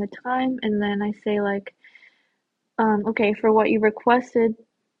want and then the time, and then I say like, okay, for what you requested,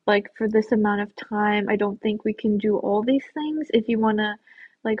 like for this amount of time, I don't think we can do all these things. If you want to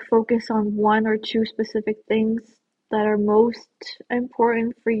like focus on one or two specific things that are most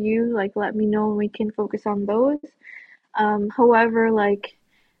important for you, like let me know and we can focus on those. However, like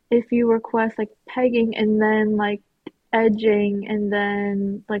if you request like pegging and then like edging and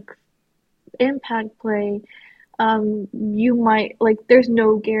then like impact play, you might like there's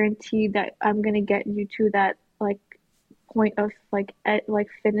no guarantee that I'm gonna get you to that like point of like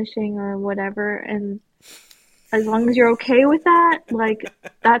finishing or whatever, and as long as you're okay with that, like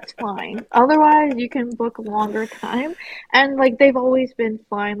that's fine. Otherwise, you can book longer time, and like they've always been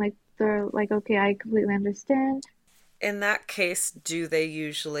fine. Like they're like, okay, I completely understand. In that case, do they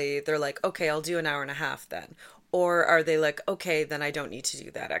usually, they're like, okay, I'll do an hour and a half then? Or are they like, okay, then I don't need to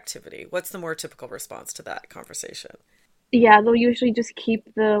do that activity? What's the more typical response to that conversation? Yeah, they'll usually just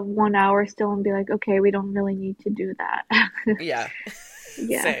keep the 1 hour still and be like, okay, we don't really need to do that. Yeah.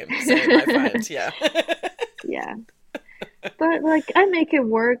 Yeah. Same, I find, yeah. Yeah. But like I make it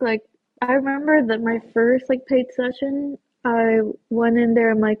work. Like I remember that my first like paid session, I went in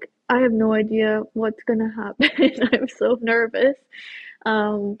there. I'm like, I have no idea what's gonna happen. I'm so nervous.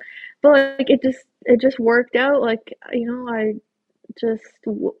 Um, but like it just worked out. Like I just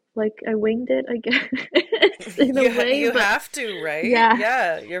like I winged it, I guess, in a way. You But have to, right? yeah,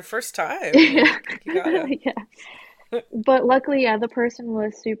 Yeah, your first time, yeah, you gotta. yeah. But luckily, yeah, the person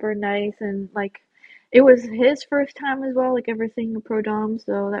was super nice and like it was his first time as well, like ever seeing a pro dom,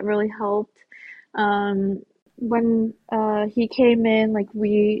 so that really helped. Um, when he came in, like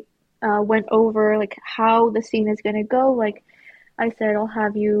we went over like how the scene is gonna go. Like I said, I'll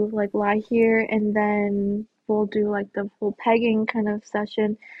have you like lie here, and then we'll do like the full pegging kind of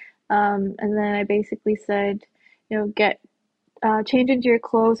session. And then I basically said, get change into your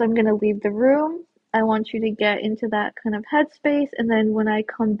clothes. I'm gonna leave the room. I want you to get into that kind of headspace, and then when I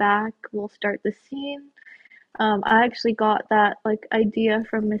come back, we'll start the scene. I actually got that like idea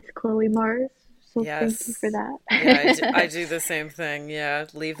from Miss Chloe Mars, so thank you for Yes. Yeah, I that. do the same thing. Yeah,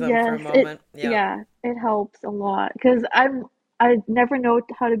 leave them for a Yes, it moment. Yeah. yeah, it helps a lot because I never know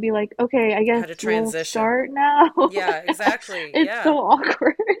how to be like, okay, I guess How to we'll transition. start now. Yeah, exactly. It's Yeah. so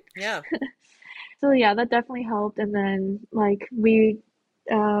awkward. Yeah. So yeah, that definitely helped. And then like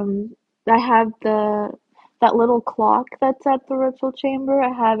um, I have that little clock that's at the ritual chamber. I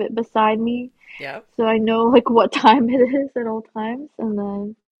have it beside me, Yeah. so I know like what time it is at all times. And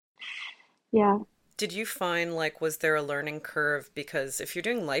then yeah, Did you find like was there a learning curve? Because if you're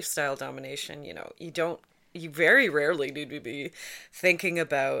doing lifestyle domination, you very rarely need to be thinking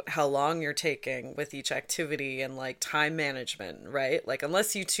about how long you're taking with each activity and like time management, right? Like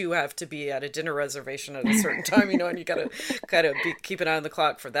unless you two have to be at a dinner reservation at a certain time, and you gotta be keep an eye on the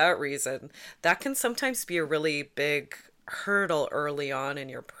clock for that reason. That can sometimes be a really big hurdle early on in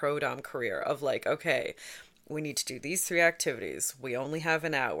your pro dom career of like, okay, we need to do these three activities. We only have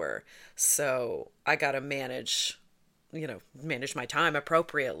an hour. So I got to manage my time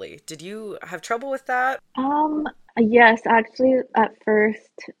appropriately. Did you have trouble with that? um, yes, actually, at first,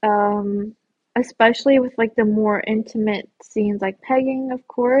 especially with like the more intimate scenes, like pegging, of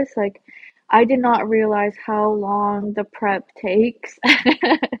course, like I did not realize how long the prep takes.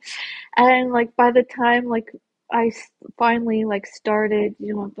 And like by the time like finally like started,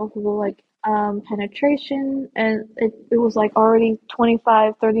 the whole like penetration, and it was like already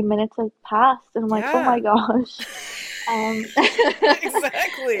 25-30 minutes had passed, and I'm like, oh my Yeah, gosh. Um,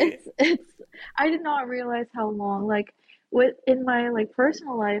 exactly. it's I did not realize how long like in my like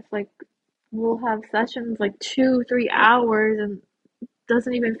personal life, like we'll have sessions like 2-3 hours and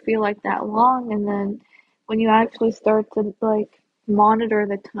doesn't even feel like that long, and then when you actually start to like monitor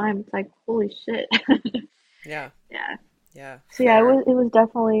the time, it's like holy shit. Yeah, Yeah. yeah, So yeah, it fair. was it was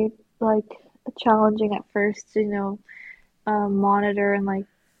definitely like challenging at first to monitor and like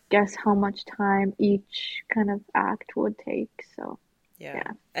guess how much time each kind of act would take. So Yeah.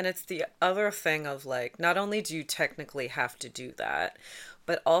 yeah. And it's the other thing of like, not only do you technically have to do that,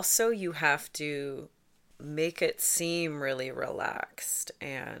 but also you have to make it seem really relaxed.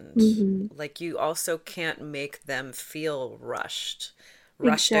 And Mm-hmm. like, you also can't make them feel rushed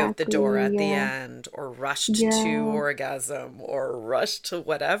out the door Exactly. at the Yeah. end, or rushed to Yeah. orgasm, or rushed to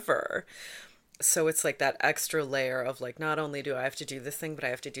whatever. So it's like that extra layer of like, not only do I have to do this thing, but I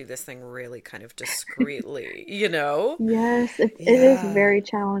have to do this thing really kind of discreetly, you know? Yes, it is Yeah. very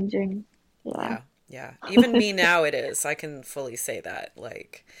challenging. Yeah. Yeah. Yeah. Even me now it is. I can fully say that.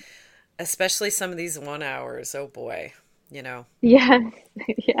 Like, especially some of these 1 hours, oh boy, you know. Yes.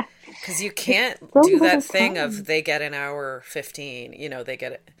 Yeah. Because you It's can't so do little that thing of time. they get an hour 15, they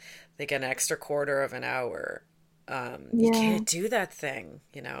get an extra quarter of an hour. You Yeah. can't do that thing,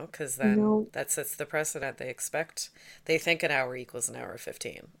 because then No. that sets the precedent. They think an hour equals an hour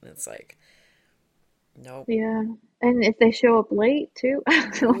 15. And it's like, nope. Yeah. And if they show up late too,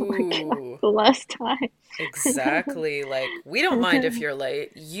 oh my God, Ooh, the last time. exactly. Like, we don't mind if you're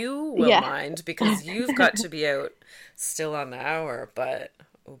late. You will Yeah. mind because you've got to be out still on the hour. But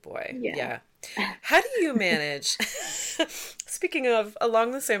oh boy, Yeah. yeah. How do you manage? Speaking of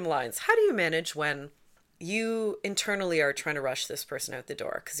along the same lines, how do you manage when you internally are trying to rush this person out the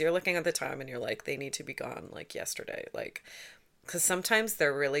door? Because you're looking at the time and you're like, they need to be gone like yesterday. Like, because sometimes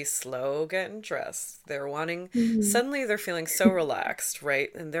they're really slow getting dressed. Hmm. Suddenly they're feeling so relaxed,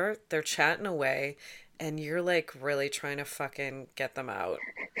 right? And they're chatting away, and you're like really trying to fucking get them out.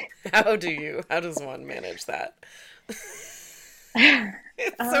 How does one manage that?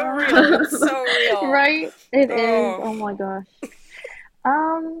 It's so real. It's so real. Right? It is. Oh, Oh my gosh.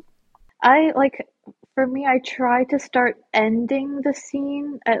 Um, I like. For me, I try to start ending the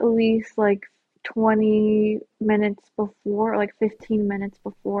scene at least like 20 minutes before, or like 15 minutes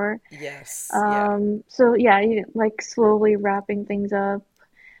before. Yes, yeah. So yeah, like slowly wrapping things up,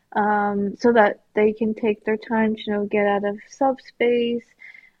 so that they can take their time to, get out of subspace,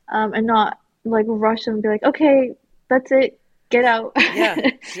 and not like rush them and be like, okay, that's it, get out. Yeah,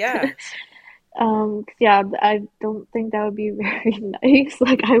 yeah, Yeah, I don't think that would be very nice.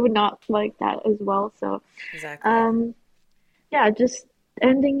 Like, I would not like that as well. So, exactly. um, yeah, just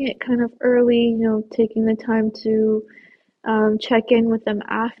ending it kind of early, taking the time to check in with them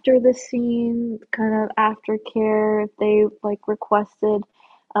after the scene, kind of aftercare if they like requested,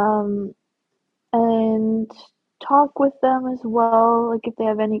 um, and talk with them as well. Like if they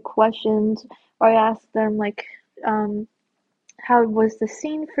have any questions, or I ask them like, um, how was the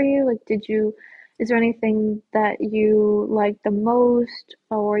scene for you? Like, is there anything that you liked the most,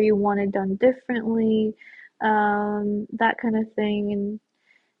 or you wanted done differently? That kind of thing,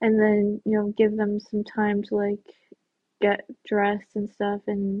 and then give them some time to like get dressed and stuff.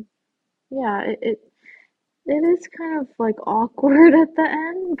 And yeah, it is kind of like awkward at the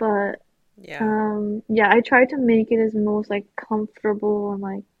end, but Yeah. yeah, I try to make it as most like comfortable and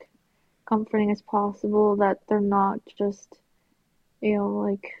like comforting as possible, that they're not just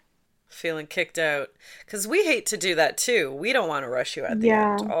like, Feeling kicked out. Because we hate to do that too. We don't want to rush you at the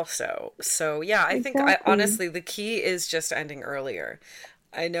end, yeah, also. So, yeah, I think exactly. honestly, the key is just ending earlier.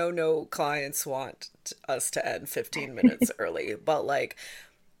 I know no clients want us to end 15 minutes early, but like,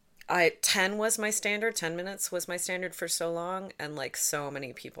 10 was my standard, 10 minutes was my standard for so long, and like, so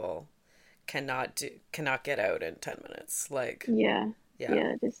many people cannot get out in 10 minutes. Like, Yeah, yeah.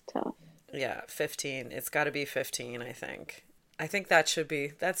 yeah, it is tough. Yeah, 15. It's got to be 15, I think. I think that should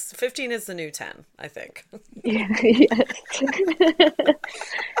be, that's 15 is the new 10, I think. Yeah, yes.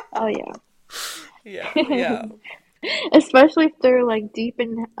 Oh yeah. Yeah, yeah, Especially if they're like deep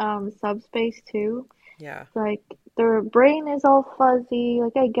in subspace too. yeah, Like their brain is all fuzzy.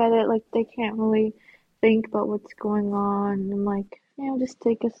 Like I get it. Like they can't really think about what's going on. And like, just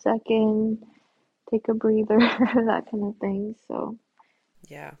take a second, take a breather, that kind of thing. So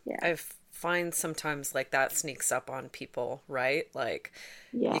yeah. yeah, I find sometimes like that sneaks up on people, right? Like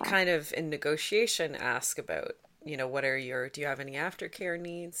you yeah, kind of in negotiation ask about, do you have any aftercare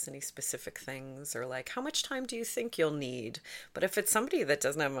needs, any specific things, or like how much time do you think you'll need? But if it's somebody that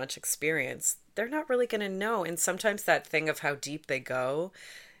doesn't have much experience, they're not really going to know. And sometimes that thing of how deep they go,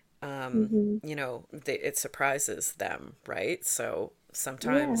 hmm, it surprises them, right? So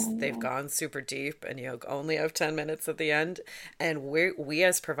yeah, sometimes they've yeah, gone super deep and you only have 10 minutes at the end. And we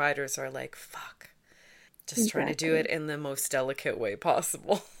as providers are like, fuck, just trying to do it exactly. in the most delicate way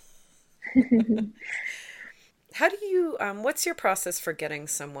possible. How do you, what's your process for getting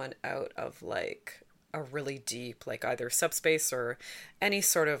someone out of like a really deep, like either subspace or any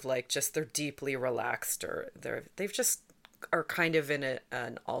sort of like just they're deeply relaxed or they've just are kind of in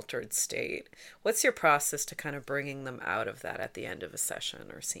an altered state? What's your process to kind of bringing them out of that at the end of a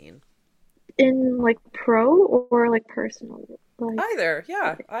session or scene? In like pro or like personal, like. Either,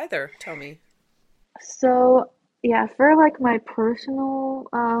 yeah, Okay. either. Tell me. So yeah, for like my personal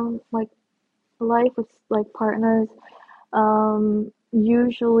like life with like partners,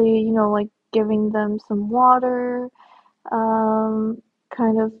 usually, like giving them some water,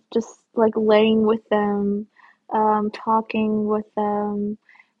 kind of just like laying with them, talking with them,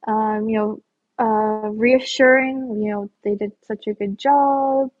 reassuring, they did such a good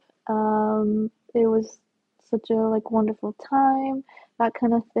job. It was such a like wonderful time, that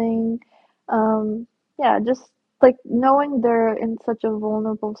kind of thing. Um, yeah, just like knowing they're in such a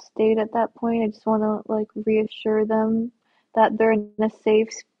vulnerable state at that point, I just want to like reassure them that they're in a safe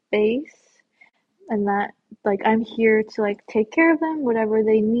space, and that like I'm here to like take care of them, whatever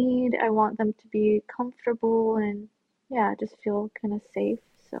they need. I want them to be comfortable and yeah, just feel kind of safe.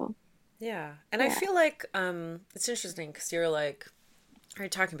 So Yeah. And I yeah, feel like it's interesting because you're like, are you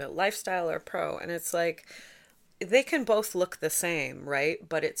talking about lifestyle or pro? And it's like they can both look the same, right?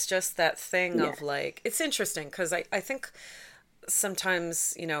 But it's just that thing yeah, of like, it's interesting because I think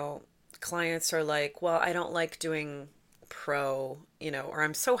sometimes, clients are like, well, I don't like doing pro, or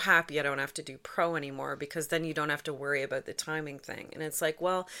I'm so happy I don't have to do pro anymore because then you don't have to worry about the timing thing. And it's like,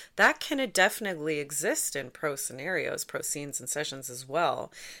 well, that can definitely exist in pro scenarios, pro scenes and sessions as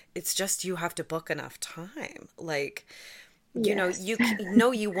well. It's just you have to book enough time. Like, yes, you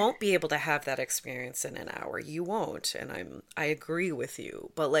know you won't be able to have that experience in an hour. You won't, and I agree with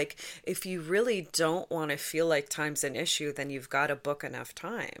you. But like if you really don't want to feel like time's an issue, then you've got to book enough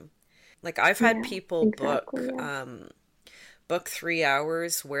time. Like I've had yeah, people exactly, book yeah, book 3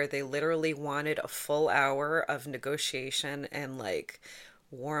 hours where they literally wanted a full hour of negotiation and like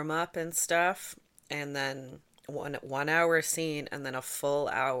warm up and stuff, and then one hour scene, and then a full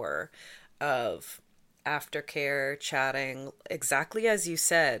hour of aftercare, chatting, exactly as you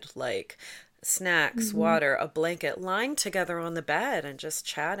said, like snacks, water, a blanket, lying together on the bed and just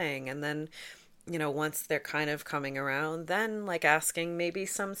chatting. And then, once they're kind of coming around, then like asking maybe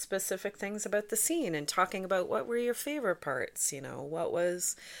some specific things about the scene and talking about what were your favorite parts, what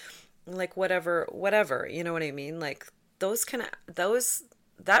was like whatever, you know what I mean? Like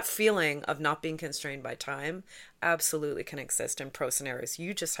that feeling of not being constrained by time absolutely can exist in pro scenarios.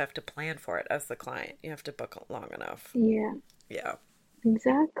 You just have to plan for it as the client. You have to book it long enough. Yeah, Yeah.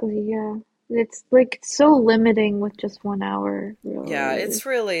 exactly. Yeah. It's like so limiting with just 1 hour, Yeah, really. it's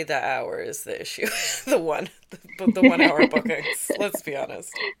really the hour is the issue. The 1 hour bookings. Let's be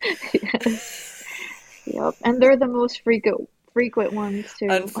honest. Yes. Yep. And they're the most frequent ones too.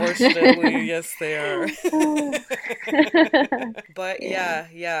 Unfortunately, yes, they are. Oh. But Yeah.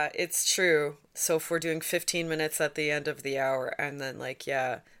 yeah, it's true. So if we're doing 15 minutes at the end of the hour and then like,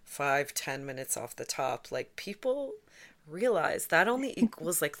 yeah, 5, 10 minutes off the top, like people realize that only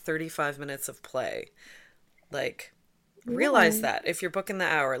equals like 35 minutes of play. Like, Yeah. realize that if you're booking the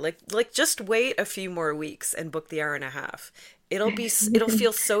hour, like just wait a few more weeks and book the hour and a half. It'll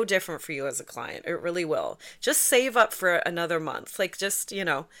feel so different for you as a client. It really will. Just save up for another month. Like just,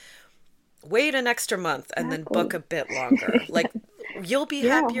 wait an extra month and then book Exactly. a bit longer. Like you'll be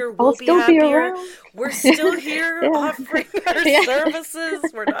Yeah. happier, I'll we'll be still be happier. around. We're still here Yeah. offering our Yeah. services.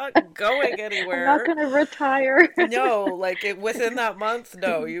 We're not going I'm not anywhere. gonna retire. No, like within that month,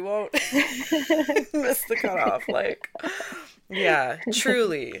 no, you won't miss the cutoff. Like, yeah, I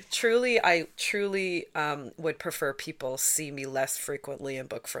truly would prefer people see me less frequently and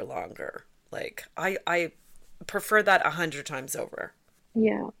book for longer. Like, I prefer that 100 times over.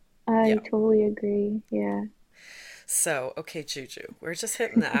 Yeah. I Yeah. totally agree. Yeah. So, okay, Juju, we're just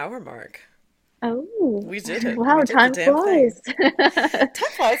hitting the hour mark. Oh, We did it. We wow, did the time damn thing. flies.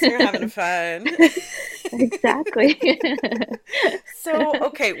 Time flies when you're having fun. Exactly. So,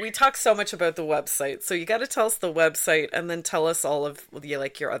 okay, we talked so much about the website. So you got to tell us the website and then tell us all of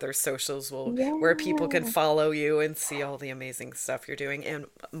like your other socials where people can Yeah. follow you and see all the amazing stuff you're doing and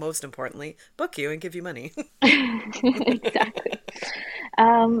most importantly, book you and give you money. Exactly.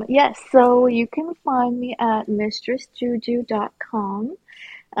 Yes, so you can find me at mistressjuju.com.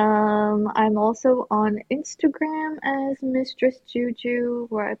 I'm also on Instagram as Mistress Juju,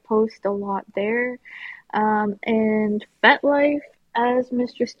 where I post a lot there. And FetLife as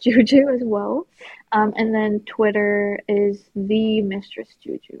Mistress Juju as well. And then Twitter is the Mistress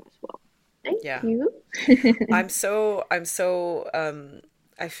Juju as well. Thank Yeah. you. I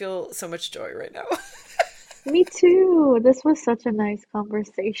feel so much joy right now. Me too. This was such a nice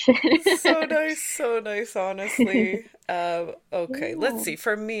conversation. So nice, honestly. Okay, let's Yeah. see.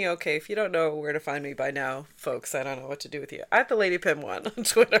 For me, okay, if you don't know where to find me by now, folks, I don't know what to do with you. At the Lady Pim one on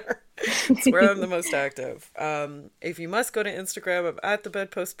Twitter. It's where I'm the most active. If you must go to Instagram, I'm at the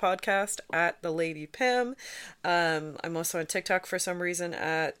Bedpost Podcast, at the Lady Pim. I'm also on TikTok for some reason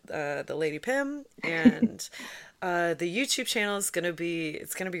at the Lady Pim, and the YouTube channel is gonna be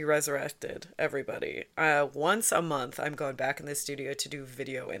resurrected, everybody. Once a month I'm going back in the studio to do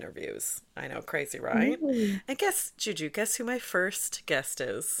video interviews. I know, crazy, right? Ooh. And guess who my first guest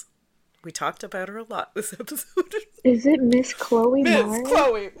is? We talked about her a lot this episode. Is it Miss Chloe Miss Mars?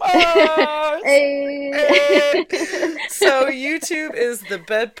 Chloe Mars! Hey. Eh. So YouTube is the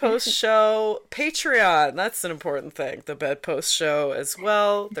Bedpost Show. Patreon, that's an important thing. The Bedpost Show as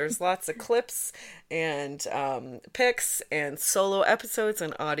well. There's lots of clips and pics and solo episodes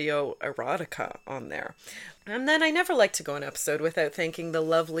and audio erotica on there. And then I never like to go an episode without thanking the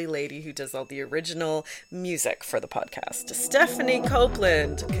lovely lady who does all the original music for the podcast. Stephanie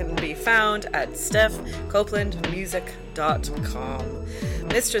Copeland can be found at stephcopelandmusic.com.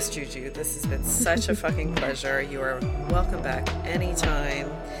 Mistress Juju, this has been such a fucking pleasure. You are welcome back anytime.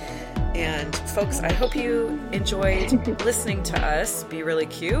 And folks, I hope you enjoyed listening to us be really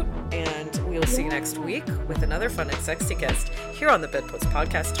cute, and we will see you next week with another fun and sexy guest here on the Bedpost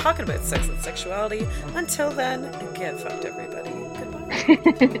Podcast talking about sex and sexuality. Until then, get fucked, everybody. Goodbye.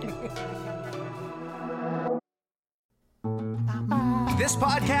 This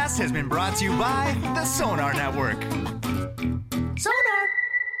podcast has been brought to you by the Sonar Network.